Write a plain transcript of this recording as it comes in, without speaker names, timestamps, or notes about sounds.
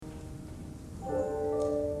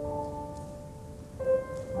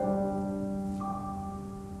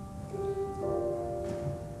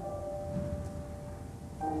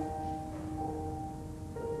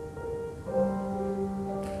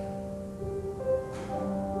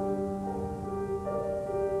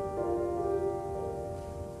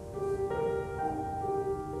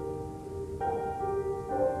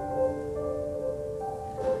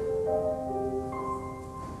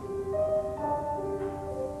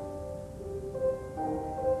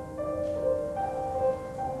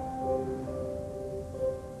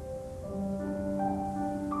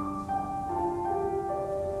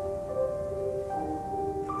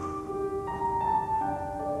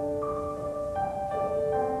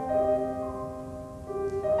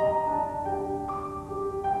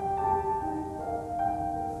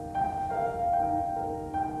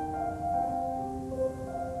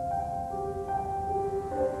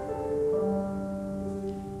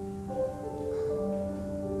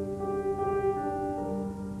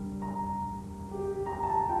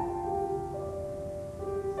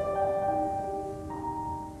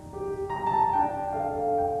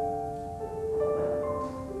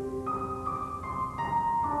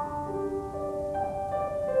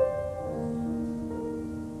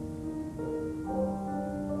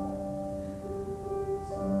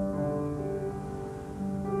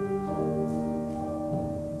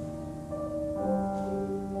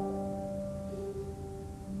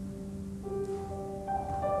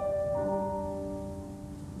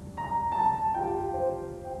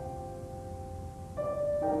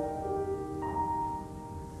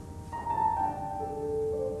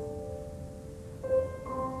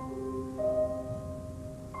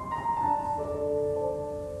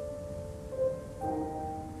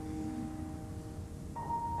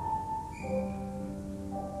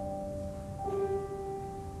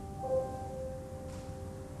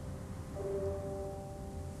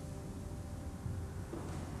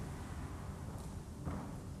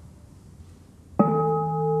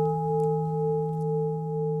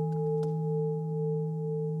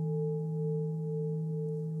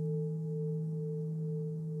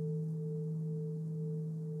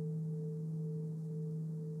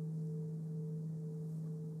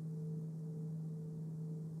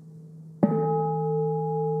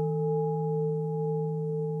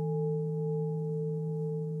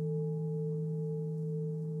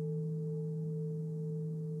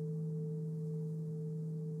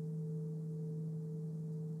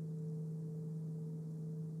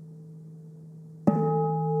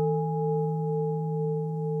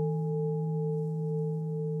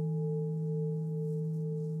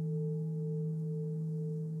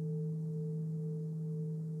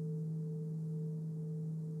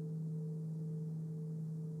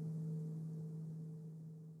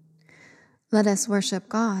Let us worship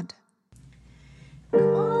God.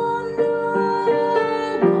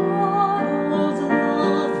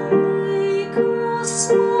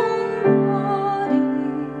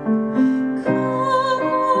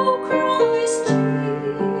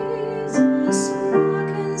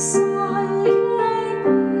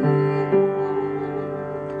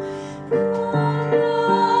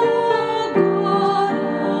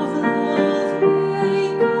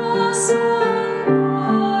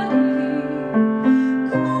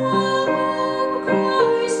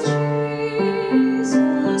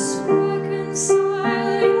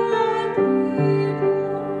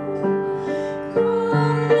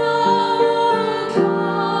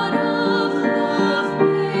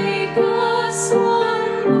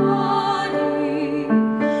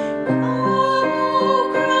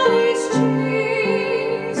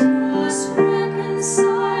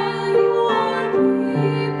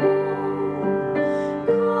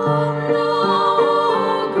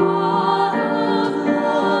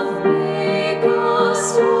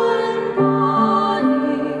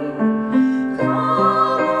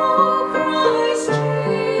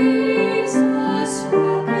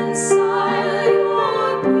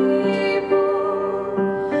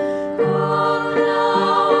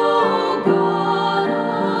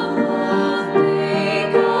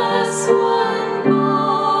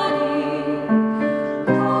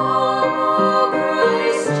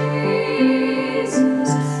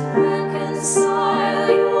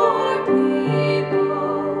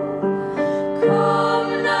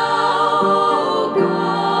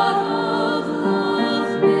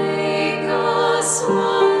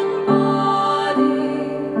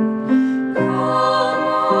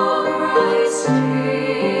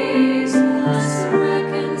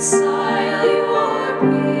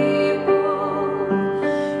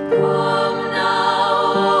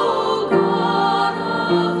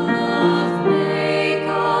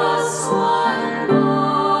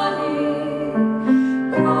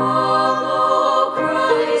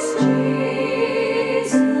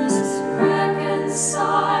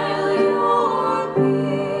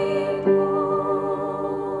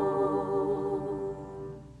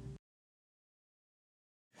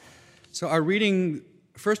 So our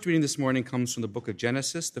first reading this morning comes from the book of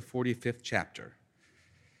Genesis, the 45th chapter.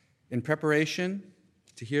 In preparation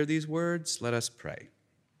to hear these words, let us pray.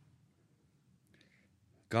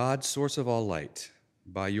 God, source of all light,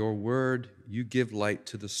 by your word you give light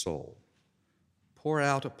to the soul. Pour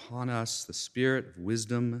out upon us the spirit of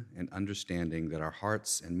wisdom and understanding, that our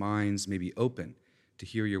hearts and minds may be open to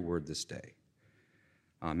hear your word this day.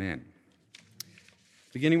 Amen.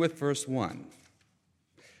 Beginning with verse 1.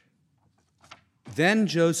 Then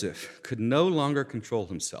Joseph could no longer control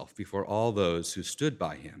himself before all those who stood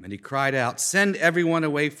by him, and he cried out, "Send everyone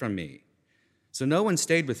away from me." So no one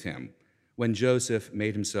stayed with him when Joseph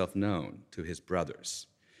made himself known to his brothers.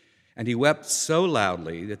 And he wept so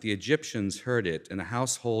loudly that the Egyptians heard it, and the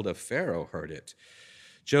household of Pharaoh heard it.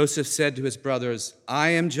 Joseph said to his brothers, "I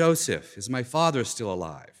am Joseph. Is my father still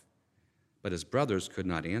alive?" But his brothers could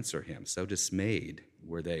not answer him, so dismayed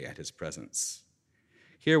were they at his presence.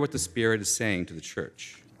 Hear what the Spirit is saying to the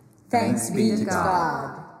church. Thanks be to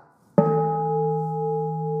God.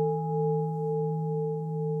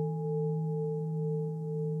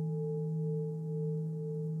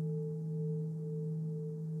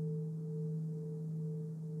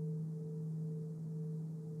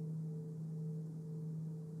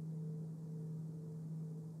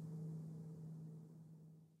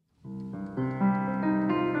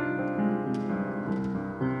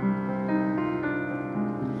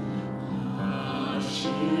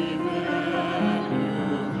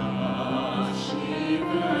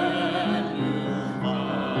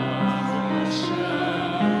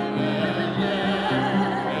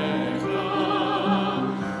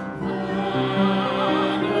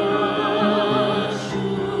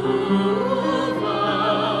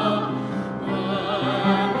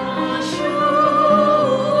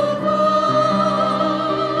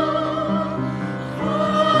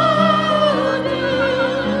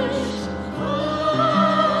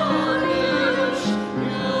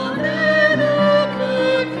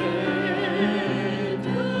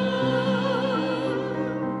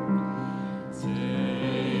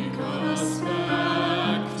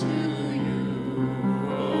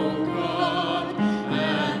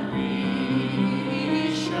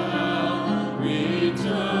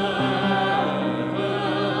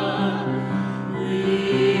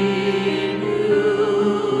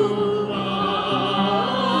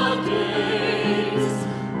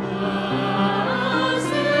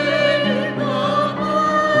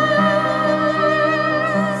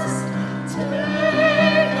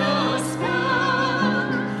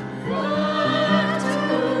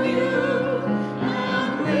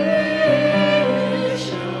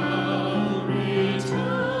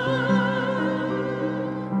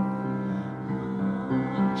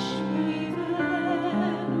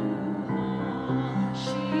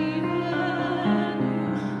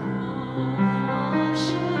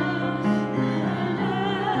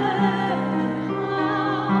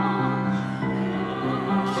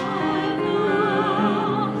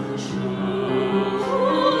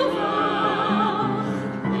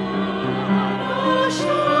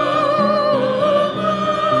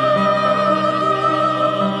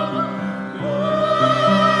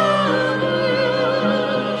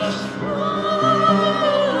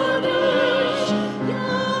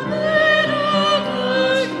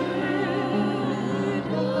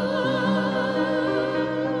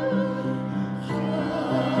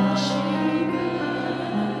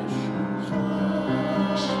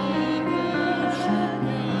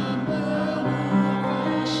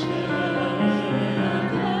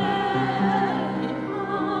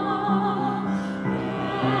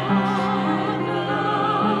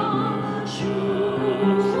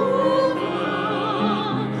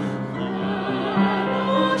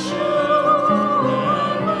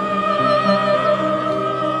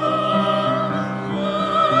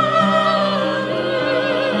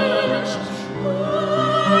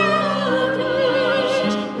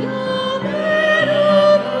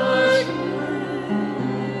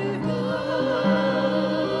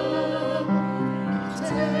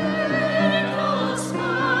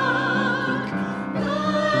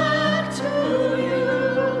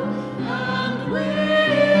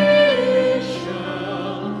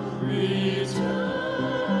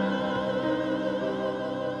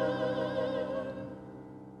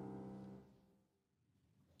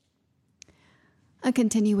 A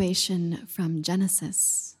continuation from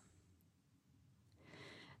Genesis.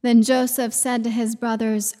 Then Joseph said to his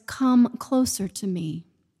brothers, "Come closer to me."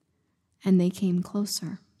 And they came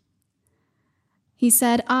closer. He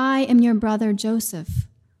said, "I am your brother Joseph,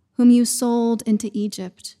 whom you sold into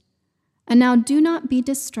Egypt. And now do not be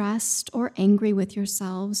distressed or angry with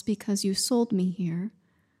yourselves because you sold me here.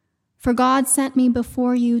 For God sent me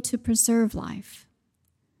before you to preserve life.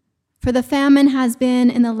 For the famine has been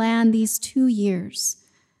in the land these 2 years,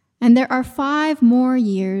 and there are 5 more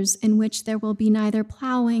years in which there will be neither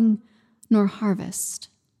plowing nor harvest.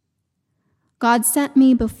 God sent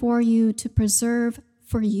me before you to preserve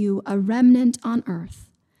for you a remnant on earth,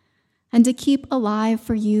 and to keep alive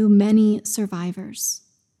for you many survivors.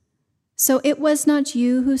 So it was not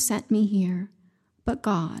you who sent me here, but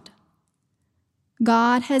God.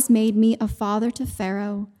 God has made me a father to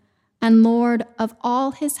Pharaoh, and lord of all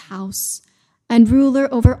his house, and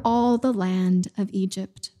ruler over all the land of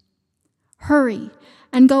Egypt. Hurry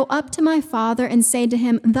and go up to my father and say to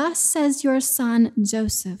him, 'Thus says your son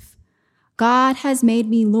Joseph, God has made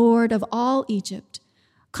me lord of all Egypt.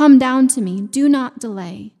 Come down to me, do not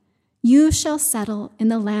delay. You shall settle in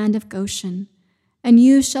the land of Goshen, and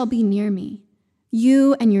you shall be near me,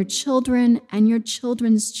 you and your children and your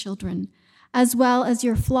children's children, as well as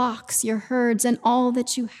your flocks, your herds, and all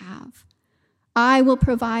that you have. I will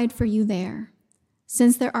provide for you there,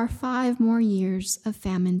 since there are 5 more years of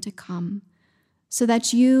famine to come, so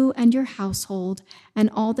that you and your household and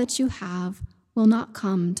all that you have will not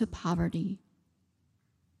come to poverty.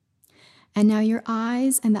 And now your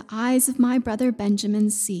eyes and the eyes of my brother Benjamin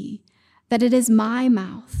see that it is my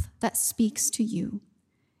mouth that speaks to you.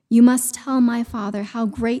 You must tell my father how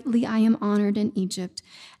greatly I am honored in Egypt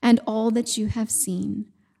and all that you have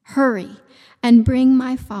seen. Hurry and bring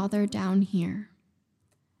my father down here."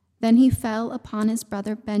 Then he fell upon his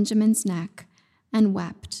brother Benjamin's neck and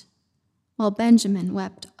wept, while Benjamin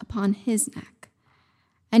wept upon his neck.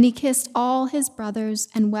 And he kissed all his brothers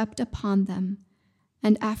and wept upon them.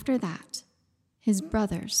 And after that, his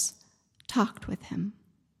brothers talked with him.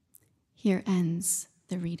 Here ends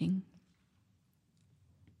the reading.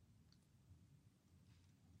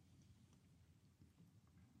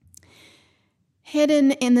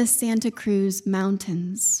 Hidden in the Santa Cruz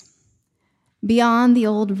Mountains, beyond the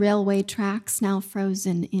old railway tracks now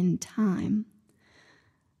frozen in time,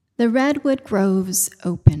 the redwood groves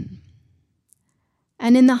open.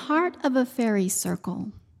 And in the heart of a fairy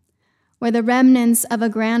circle, where the remnants of a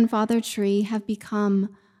grandfather tree have become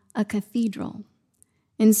a cathedral,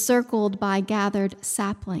 encircled by gathered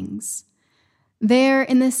saplings, there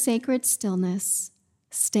in the sacred stillness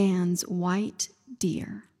stands White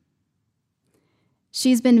Deer.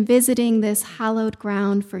 She's been visiting this hallowed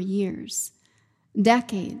ground for years,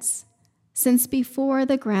 decades, since before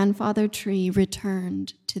the grandfather tree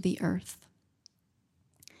returned to the earth.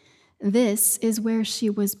 This is where she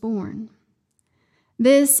was born.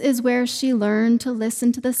 This is where she learned to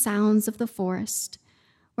listen to the sounds of the forest,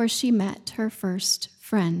 where she met her first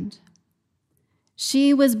friend.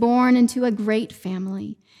 She was born into a great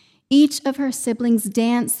family. Each of her siblings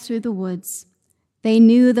danced through the woods. They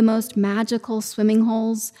knew the most magical swimming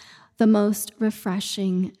holes, the most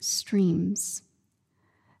refreshing streams.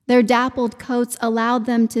 Their dappled coats allowed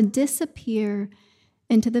them to disappear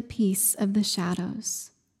into the peace of the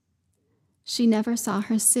shadows. She never saw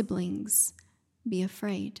her siblings be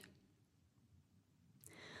afraid.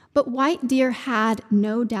 But White Deer had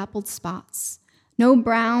no dappled spots, no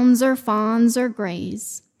browns or fawns or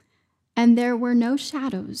grays, and there were no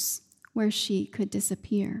shadows where she could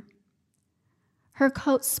disappear. Her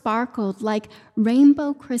coat sparkled like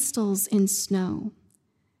rainbow crystals in snow.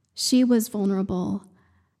 She was vulnerable,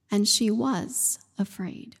 and she was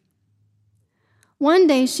afraid. One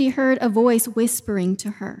day she heard a voice whispering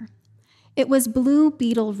to her. It was Blue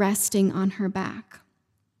Beetle resting on her back.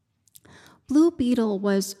 Blue Beetle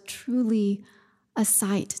was truly a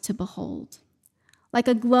sight to behold. Like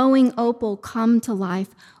a glowing opal come to life,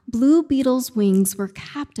 Blue Beetle's wings were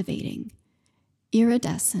captivating,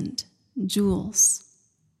 iridescent jewels.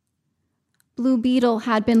 Blue Beetle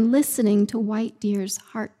had been listening to White Deer's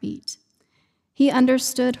heartbeat. He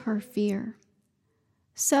understood her fear.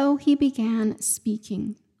 So he began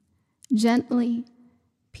speaking, gently,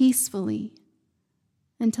 peacefully,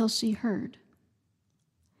 until she heard.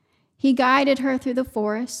 He guided her through the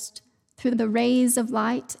forest, through the rays of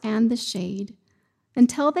light and the shade,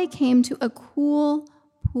 until they came to a cool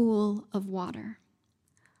pool of water,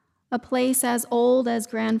 a place as old as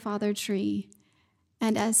grandfather tree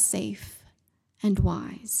and as safe and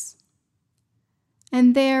wise.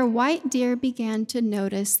 And there White Deer began to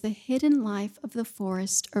notice the hidden life of the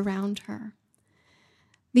forest around her.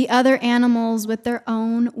 the other animals with their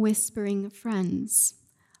own whispering friends,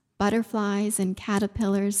 butterflies and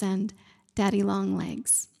caterpillars and daddy long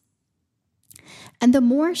legs. And the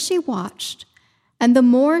more she watched and the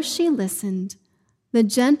more she listened, the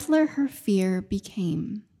gentler her fear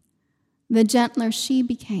became, the gentler she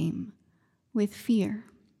became with fear.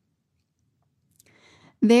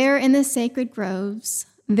 There in the sacred groves,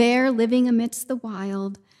 there living amidst the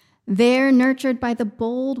wild, there nurtured by the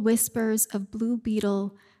bold whispers of blue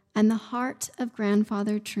beetle and the heart of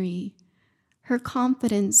grandfather tree, her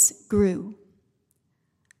confidence grew.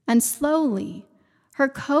 And slowly, her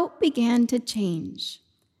coat began to change,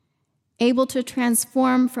 able to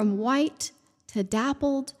transform from white to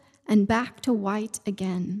dappled and back to white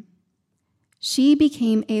again. She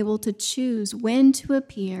became able to choose when to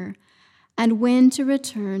appear and when to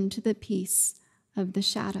return to the peace of the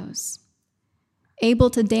shadows, able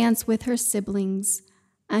to dance with her siblings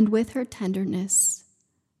and with her tenderness,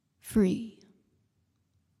 free.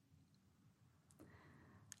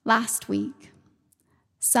 Last week,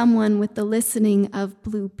 someone with the listening of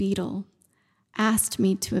Blue Beetle asked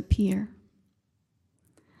me to appear,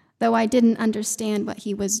 though I didn't understand what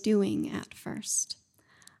he was doing at first.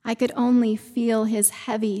 I could only feel his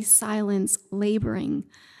heavy silence laboring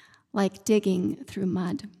like digging through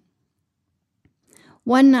mud.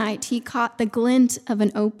 One night, he caught the glint of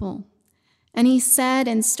an opal, and he said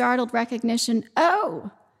in startled recognition,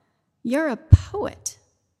 "Oh, you're a poet."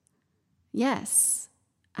 "Yes,"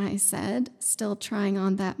 I said, still trying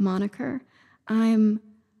on that moniker. "I'm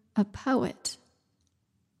a poet."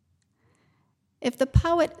 If the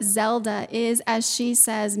poet Zelda is, as she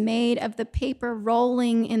says, made of the paper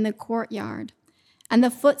rolling in the courtyard and the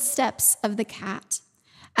footsteps of the cat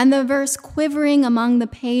and the verse quivering among the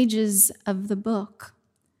pages of the book,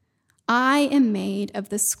 I am made of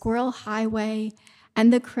the squirrel highway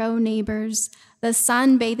and the crow neighbors, the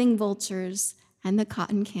sun-bathing vultures, and the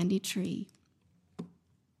cotton candy tree.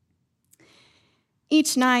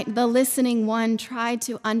 Each night, the listening one tried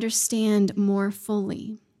to understand more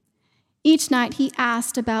fully. Each night, he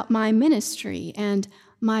asked about my ministry and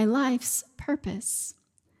my life's purpose.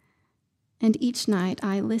 And each night,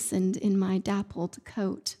 I listened in my dappled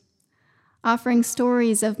coat, offering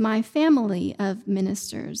stories of my family of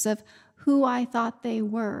ministers, of who I thought they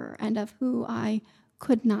were and of who I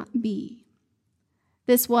could not be.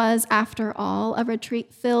 This was, after all, a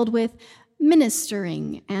retreat filled with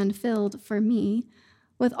ministering and filled, for me,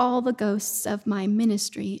 with all the ghosts of my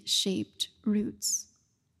ministry-shaped roots.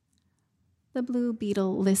 The Blue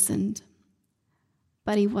Beetle listened,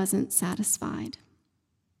 but he wasn't satisfied.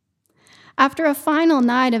 After a final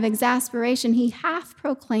night of exasperation, he half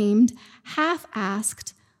proclaimed, half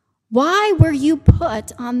asked, "Why were you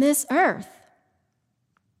put on this earth?"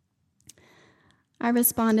 I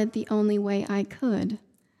responded the only way I could,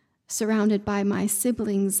 surrounded by my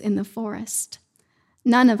siblings in the forest,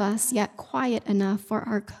 none of us yet quiet enough for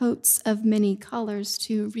our coats of many colors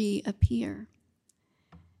to reappear.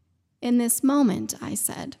 "In this moment," I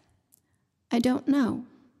said, "I don't know."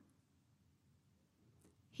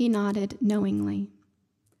 He nodded knowingly,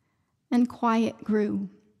 and quiet grew.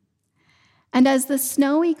 And as the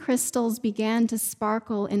snowy crystals began to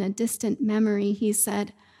sparkle in a distant memory, he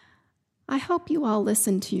said, "I hope you all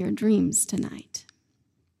listened to your dreams tonight."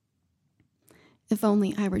 If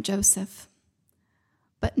only I were Joseph.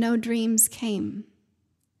 But no dreams came.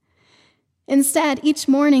 Instead, each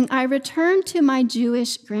morning I returned to my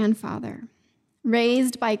Jewish grandfather,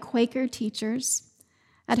 raised by Quaker teachers,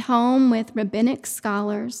 at home with rabbinic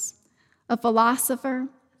scholars, a philosopher,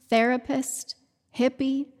 therapist,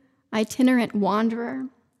 hippie, itinerant wanderer.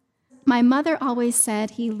 My mother always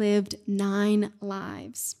said he lived 9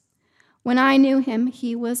 lives. When I knew him,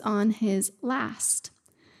 he was on his last,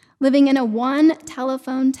 living in a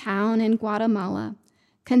one-telephone town in Guatemala,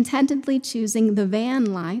 contentedly choosing the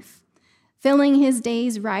van life, filling his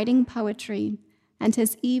days writing poetry and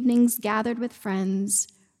his evenings gathered with friends,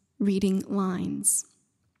 reading lines.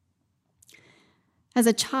 As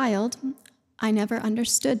a child, I never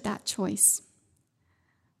understood that choice.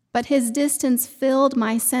 But his distance filled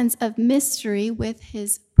my sense of mystery with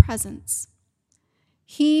his presence.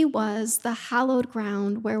 He was the hallowed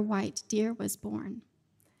ground where white deer was born.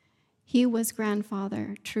 He was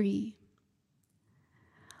grandfather tree.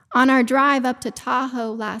 On our drive up to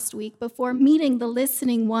Tahoe last week, before meeting the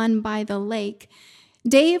listening one by the lake,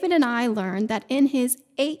 David and I learned that in his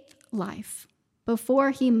 8th life,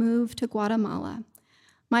 before he moved to Guatemala,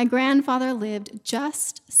 my grandfather lived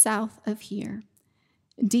just south of here,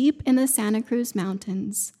 deep in the Santa Cruz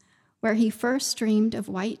Mountains, where he first dreamed of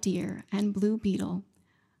white deer and blue beetle,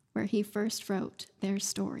 where he first wrote their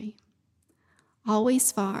story.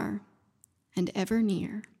 always far and ever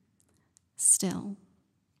near, still.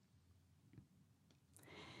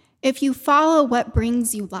 If you follow what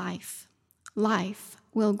brings you life, life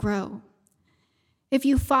will grow. If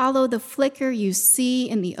you follow the flicker you see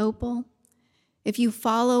in the opal, if you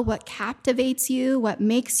follow what captivates you, what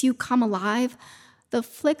makes you come alive, the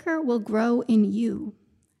flicker will grow in you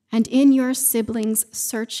and in your siblings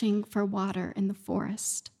searching for water in the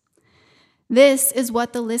forest. This is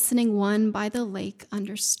what the listening one by the lake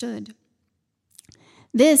understood.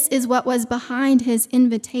 This is what was behind his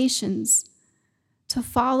invitations to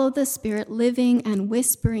follow the Spirit living and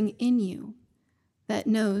whispering in you that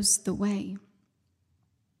knows the way.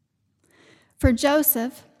 For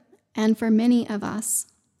Joseph, and for many of us,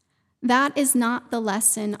 that is not the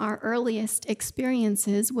lesson our earliest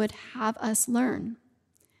experiences would have us learn.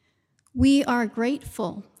 We are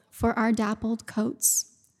grateful for our dappled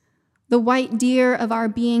coats. The white deer of our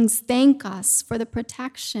beings thank us for the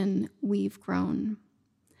protection we've grown.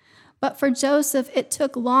 But for Joseph, it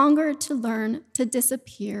took longer to learn to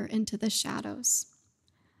disappear into the shadows.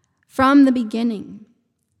 From the beginning,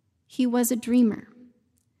 he was a dreamer.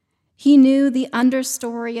 He knew the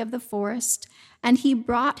understory of the forest, and he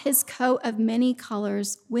brought his coat of many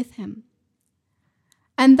colors with him.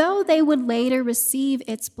 And though they would later receive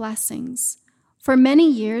its blessings, for many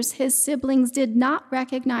years his siblings did not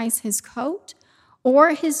recognize his coat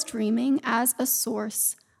or his dreaming as a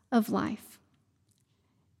source of life.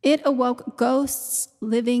 It awoke ghosts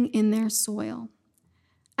living in their soil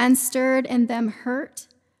and stirred in them hurt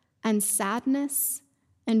and sadness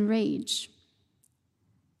and rage.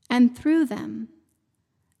 And through them,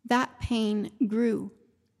 that pain grew.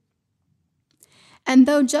 And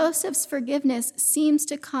though Joseph's forgiveness seems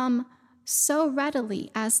to come so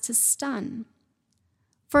readily as to stun,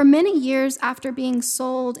 for many years after being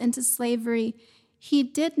sold into slavery, he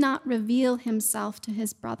did not reveal himself to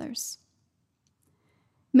his brothers.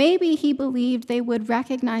 Maybe he believed they would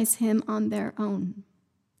recognize him on their own.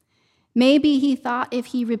 Maybe he thought if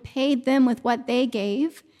he repaid them with what they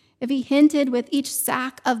gave, if he hinted with each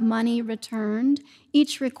sack of money returned,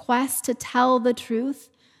 each request to tell the truth,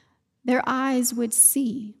 their eyes would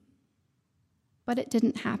see. But it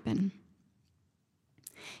didn't happen.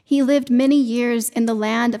 He lived many years in the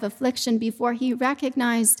land of affliction before he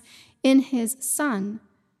recognized in his son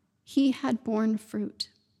he had borne fruit.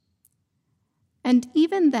 And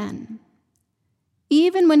even then,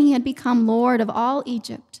 even when he had become Lord of all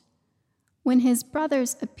Egypt, when his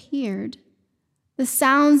brothers appeared, the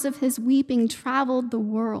sounds of his weeping traveled the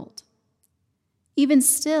world. Even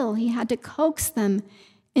still, he had to coax them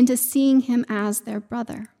into seeing him as their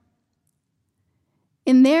brother.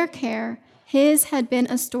 In their care, his had been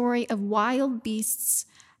a story of wild beasts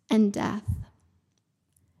and death.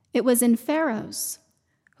 It was in Pharaoh's,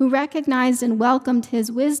 who recognized and welcomed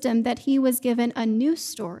his wisdom, that he was given a new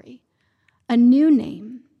story, a new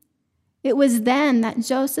name. It was then that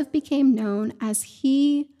Joseph became known as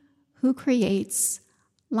he who creates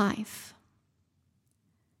life.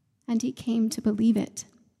 And he came to believe it.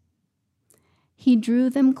 He drew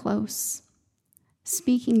them close,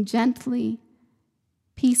 speaking gently,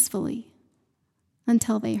 peacefully,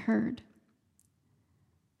 until they heard.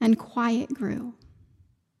 And quiet grew.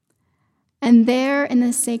 And there in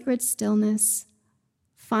the sacred stillness,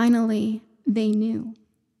 finally they knew.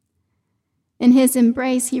 In his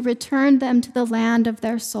embrace, he returned them to the land of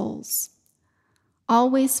their souls,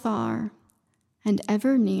 always far and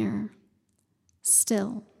ever near,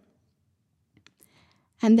 still.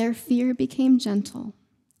 And their fear became gentle,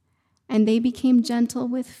 and they became gentle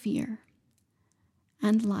with fear,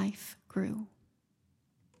 and life grew.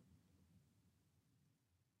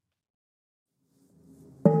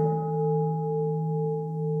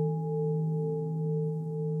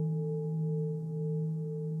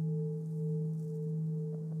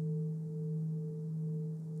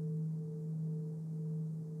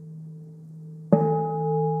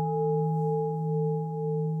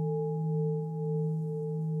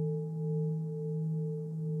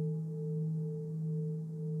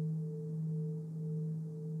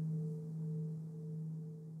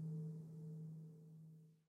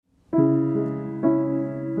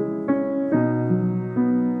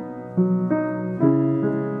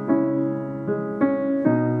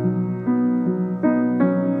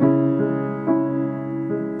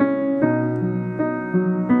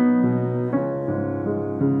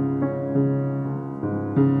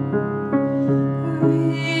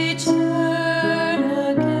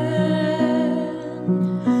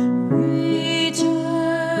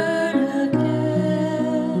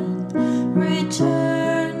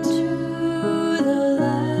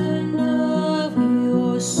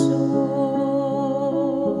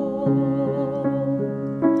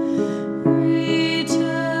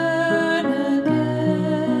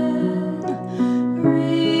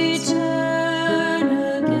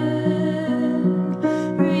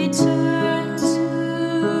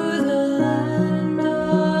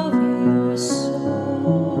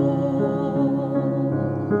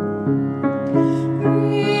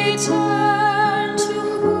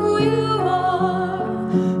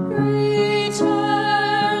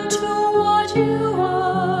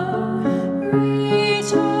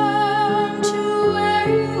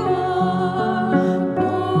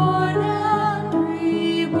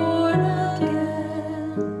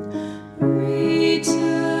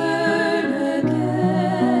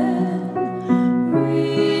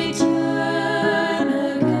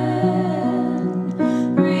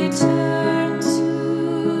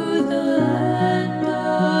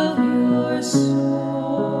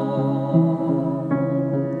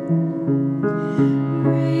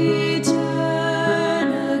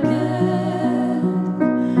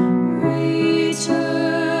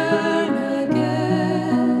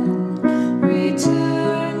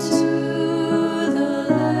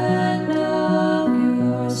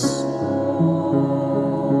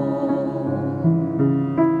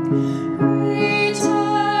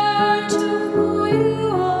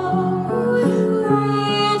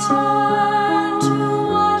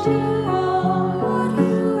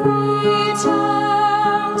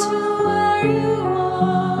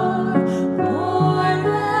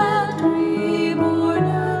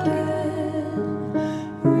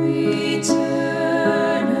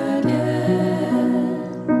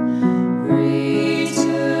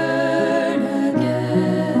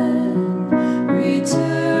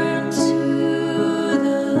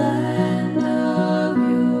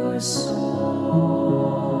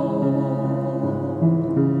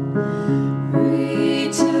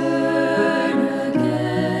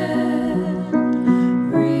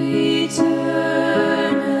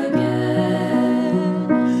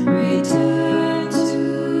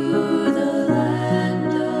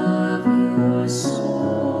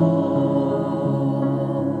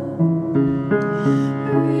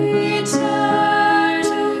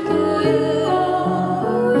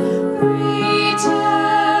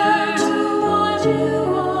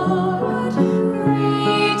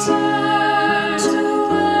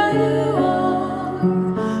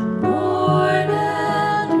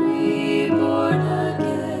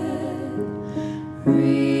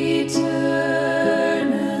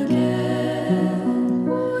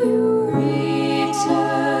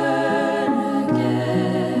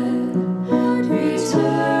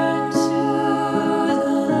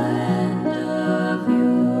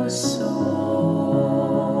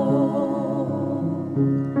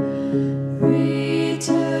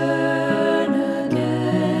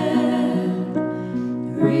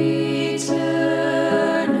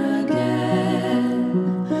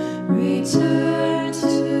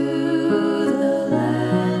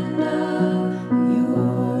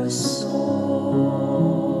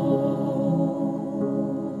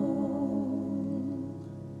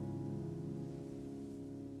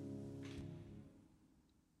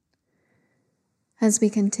 As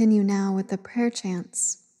we continue now with the prayer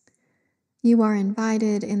chants, you are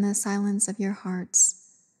invited in the silence of your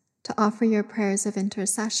hearts to offer your prayers of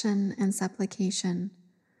intercession and supplication,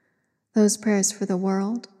 those prayers for the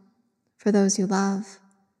world, for those you love,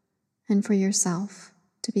 and for yourself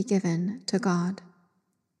to be given to God.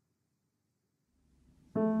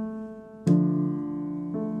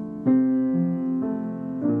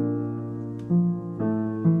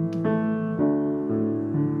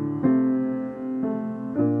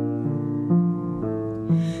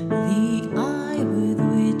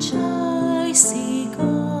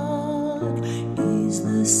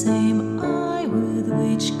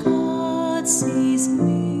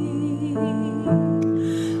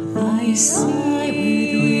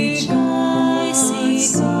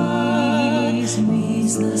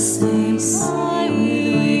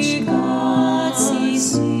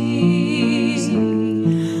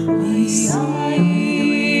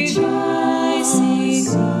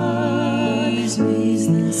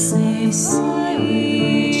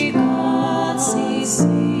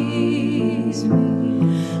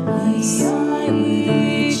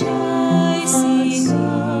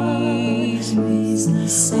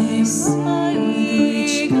 Same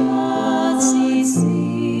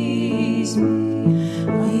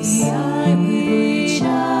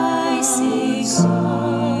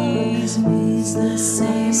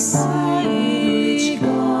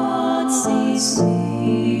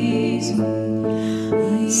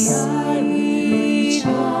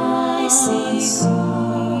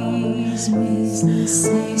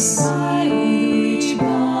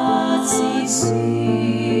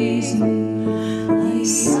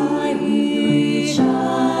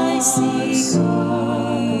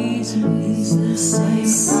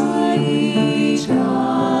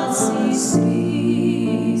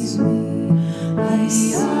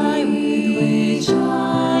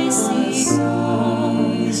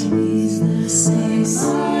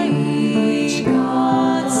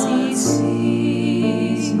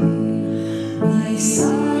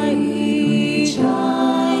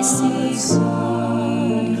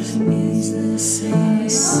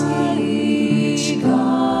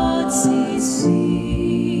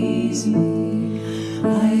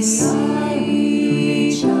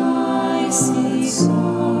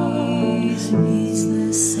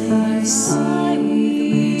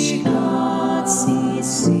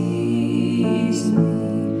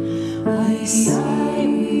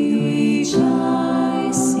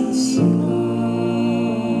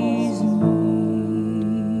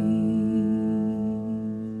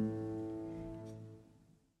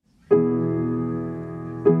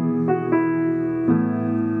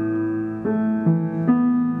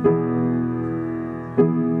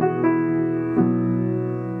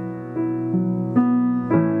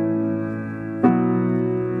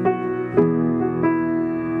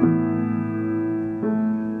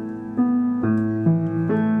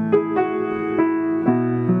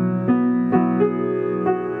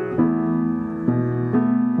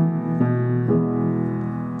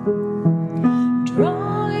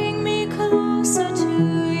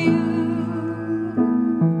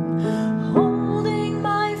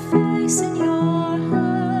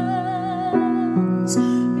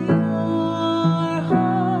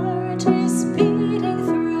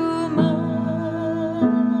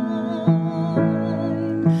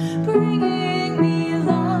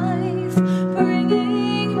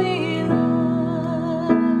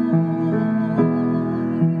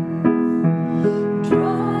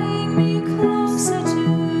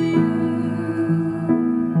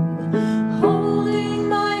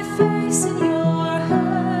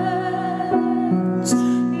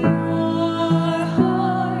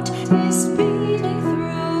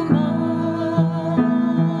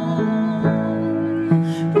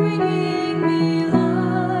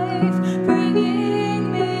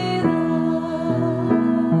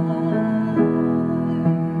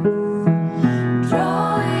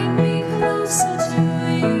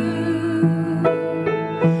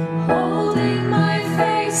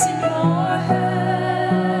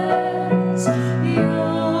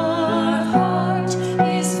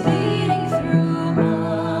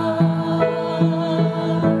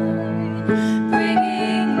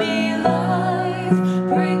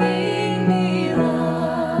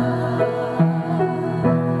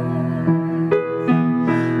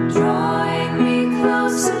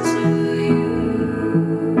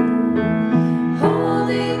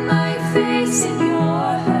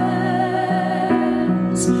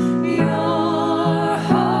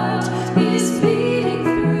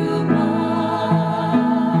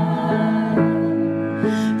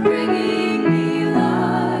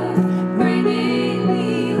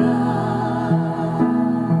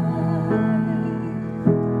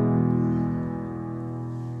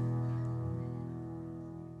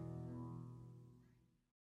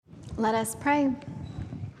Let us pray.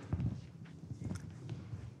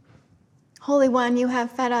 Holy One, you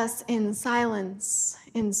have fed us in silence,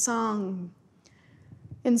 in song,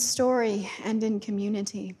 in story, and in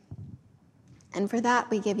community. And for that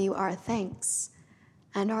we give you our thanks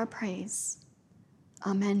and our praise.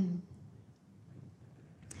 Amen.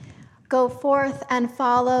 Go forth and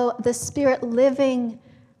follow the Spirit living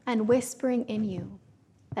and whispering in you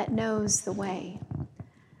that knows the way.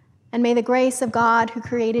 And may the grace of God who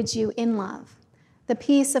created you in love, the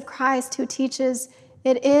peace of Christ who teaches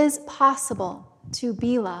it is possible to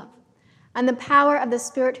be love, and the power of the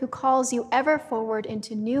Spirit who calls you ever forward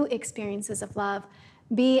into new experiences of love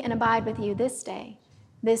be and abide with you this day,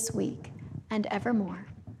 this week, and evermore.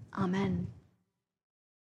 Amen.